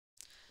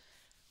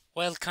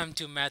Welcome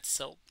to Math.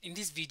 So in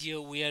this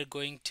video we are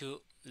going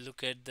to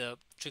look at the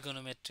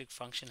trigonometric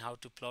function, how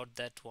to plot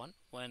that one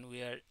when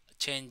we are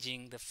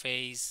changing the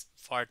phase,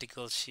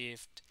 vertical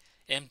shift,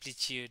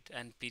 amplitude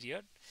and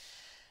period.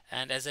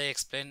 And as I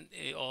explained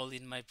all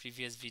in my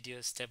previous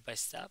video step by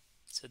step,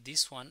 so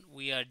this one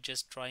we are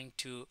just trying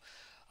to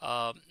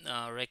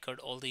record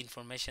all the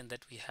information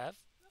that we have.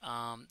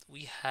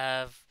 We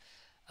have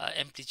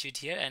amplitude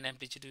here, and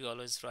amplitude we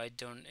always write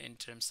down in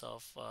terms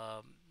of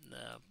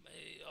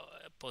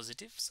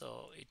positive,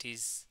 so it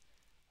is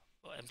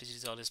amplitude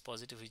is always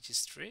positive, which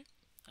is 3.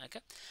 Okay,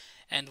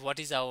 and what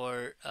is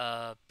our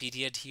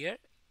period here?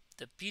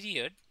 The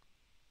period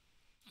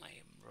I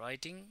am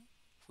writing,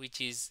 which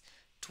is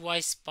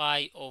twice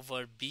pi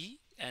over b,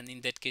 and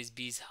in that case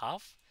b is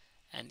half,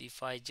 and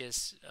if I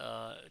just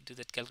do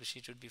that calculation,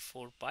 it would be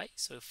 4 pi.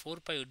 So 4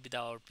 pi would be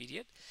our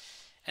period,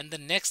 and the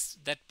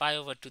next, that pi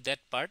over to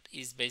that part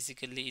is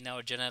basically in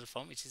our general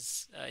form, which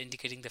is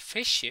indicating the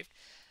phase shift.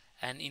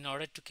 And in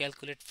order to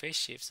calculate phase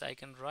shifts, I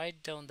can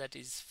write down that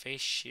is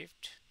phase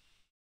shift.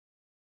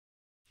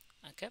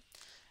 Okay,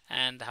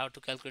 and how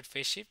to calculate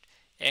phase shift?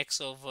 X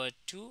over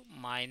 2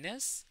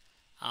 minus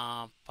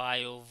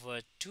pi over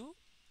 2,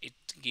 it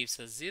gives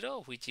us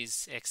 0, which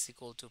is x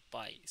equal to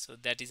pi. So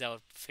that is our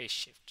phase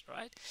shift,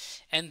 right?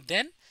 And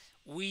then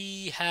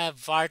we have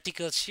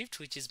vertical shift,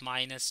 which is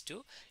minus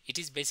 2. It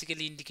is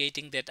basically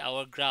indicating that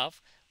our graph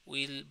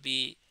will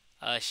be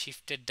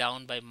shifted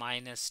down by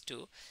minus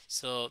 2.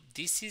 So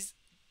this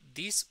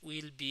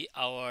will be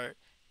our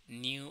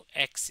new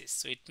axis.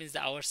 So it means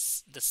that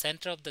the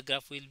center of the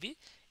graph will be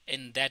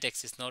in that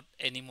axis, not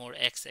anymore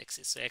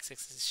x-axis. So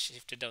x-axis is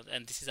shifted down,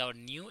 and this is our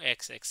new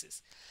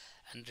x-axis.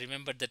 And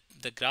remember that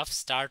the graph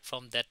start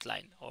from that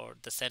line, or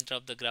the center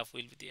of the graph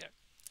will be there.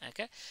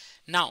 Okay,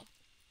 now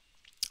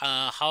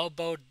how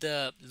about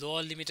the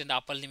lower limit and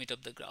upper limit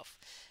of the graph?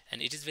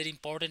 And it is very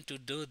important to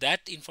do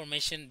that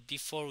information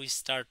before we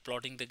start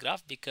plotting the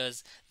graph,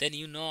 because then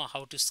you know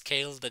how to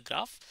scale the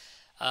graph,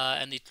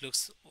 and it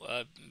looks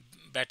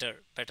better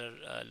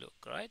look,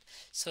 right?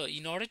 So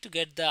in order to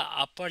get the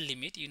upper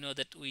limit, you know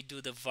that we do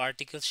the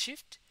vertical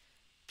shift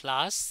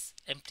plus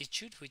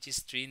amplitude, which is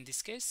 3 in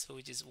this case, so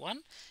which is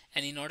 1.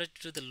 And in order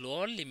to do the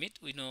lower limit,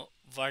 we know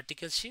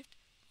vertical shift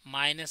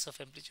minus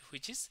of amplitude,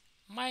 which is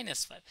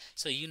minus 5.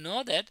 So you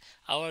know that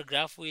our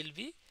graph will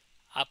be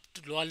up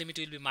to lower limit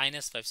will be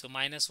minus 5. So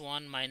minus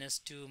 1, minus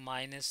 2,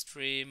 minus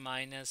 3,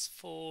 minus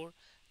 4,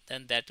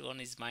 then that one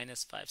is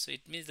minus 5. So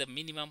it means the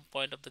minimum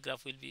point of the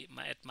graph will be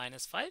at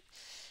minus 5.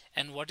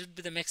 And what would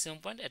be the maximum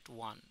point? At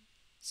 1.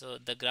 So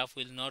the graph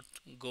will not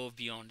go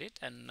beyond it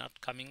and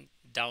not coming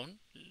down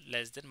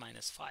less than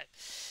minus 5.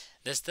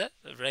 That's the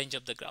range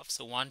of the graph.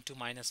 So 1 to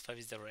minus 5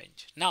 is the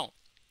range. Now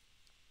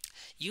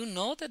you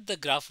know that the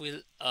graph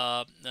will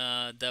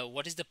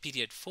what is the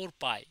period? 4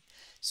 pi.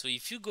 So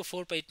if you go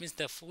 4 pi, it means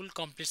the full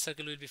complete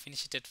circle will be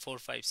finished at 4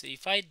 5. So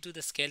if I do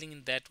the scaling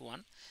in that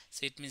one,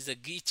 so it means the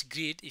each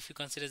grid, if you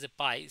consider as a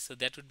pi, so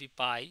that would be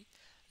pi,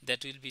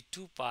 that will be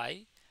 2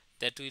 pi,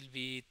 that will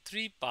be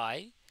 3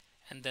 pi,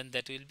 and then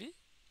that will be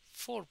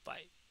 4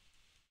 pi,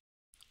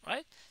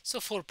 right? So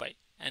 4 pi,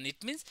 and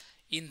it means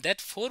in that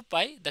 4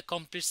 pi the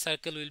complete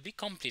circle will be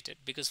completed,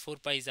 because 4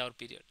 pi is our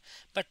period.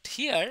 But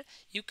here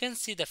you can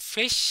see the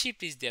phase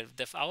shift is there.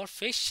 Our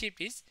phase shift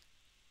is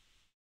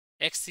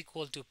x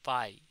equal to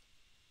pi.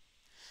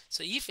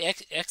 So if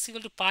x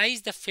equal to pi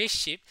is the phase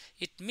shift,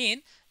 it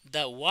means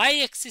the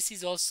y-axis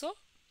is also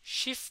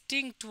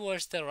shifting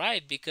towards the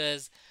right,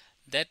 because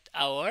that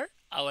our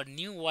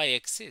new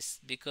y-axis,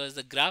 because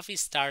the graph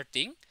is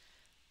starting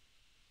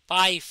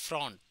pi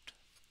front,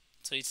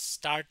 so it's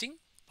starting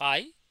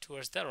pi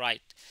towards the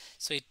right.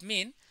 So it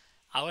means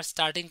our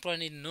starting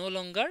point is no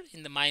longer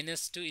in the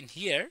minus 2 in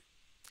here.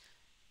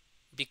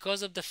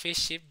 Because of the phase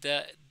shift,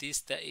 the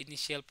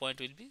initial point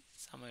will be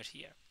somewhere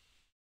here.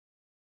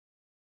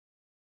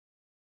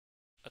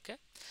 Okay,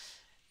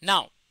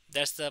 now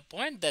that's the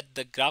point, that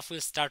the graph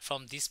will start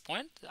from this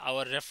point.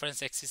 Our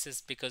reference axis is,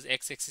 because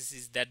x-axis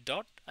is that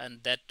dot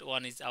and that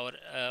one is our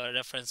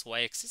reference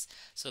y-axis,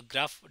 so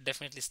graph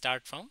definitely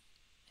start from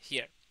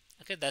here.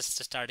 Okay, that's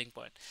the starting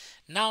point.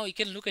 Now you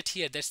can look at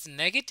here, that's the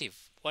negative.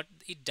 What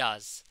it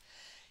does,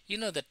 you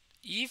know that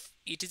if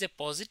it is a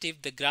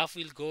positive, the graph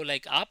will go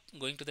like up,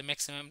 going to the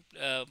maximum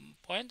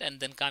point, and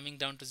then coming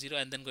down to 0,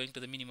 and then going to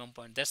the minimum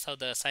point. That's how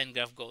the sine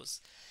graph goes.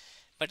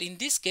 But in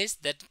this case,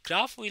 that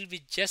graph will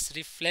be just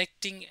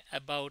reflecting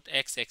about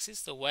x-axis.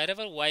 So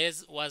wherever y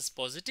was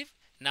positive,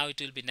 now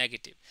it will be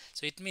negative.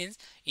 So it means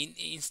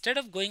instead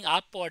of going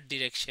upward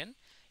direction,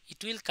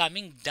 it will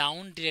coming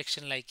down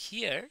direction like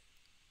here,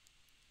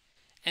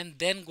 and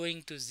then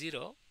going to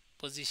 0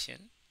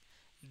 position,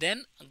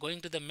 then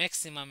going to the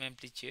maximum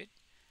amplitude,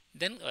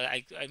 then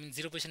I mean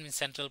 0 position means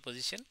central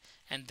position,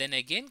 and then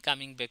again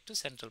coming back to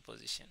central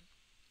position.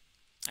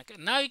 Okay,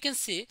 now you can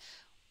see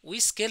we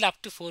scale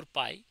up to 4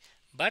 pi,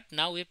 but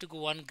now we have to go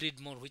one grid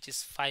more, which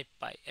is 5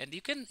 pi, and you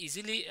can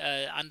easily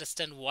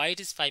understand why it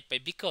is 5 pi,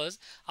 because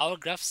our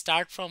graph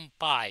start from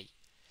pi.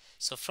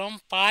 So from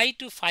pi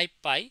to 5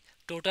 pi,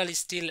 total is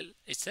still,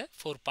 it's a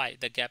 4 pi.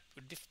 The gap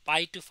would be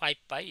pi to 5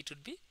 pi, it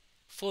would be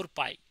 4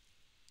 pi,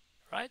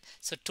 right?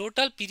 So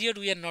total period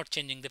we are not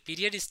changing, the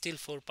period is still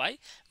 4 pi,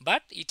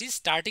 but it is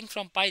starting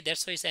from pi,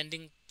 that's why it's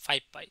ending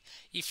 5 pi.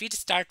 If it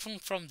starts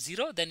from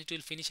 0, then it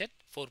will finish at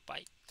 4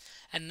 pi.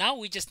 And now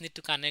we just need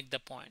to connect the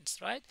points,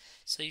 right?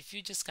 So if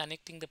you just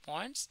connecting the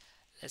points,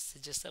 let's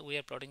just we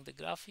are plotting the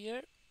graph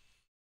here.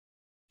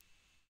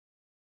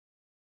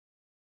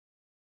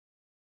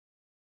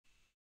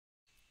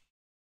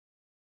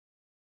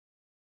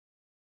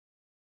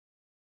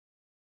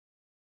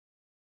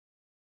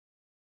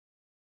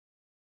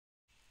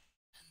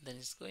 And then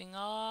it's going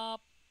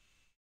up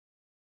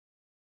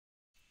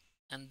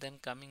and then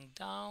coming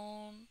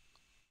down.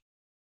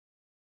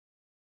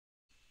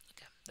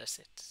 Okay, that's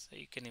it. So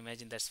you can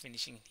imagine that's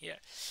finishing here.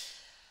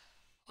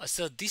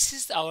 So this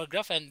is our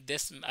graph, and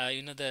this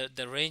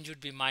the range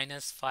would be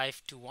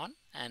 -5 to 1,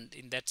 and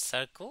in that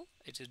circle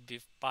it would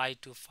be pi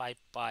to 5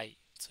 pi.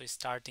 So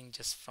starting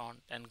just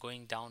front and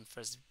going down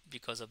first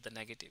because of the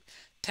negative.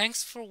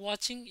 Thanks for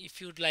watching. If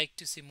you'd like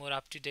to see more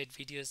up-to-date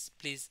videos,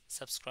 please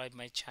subscribe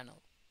my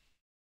channel.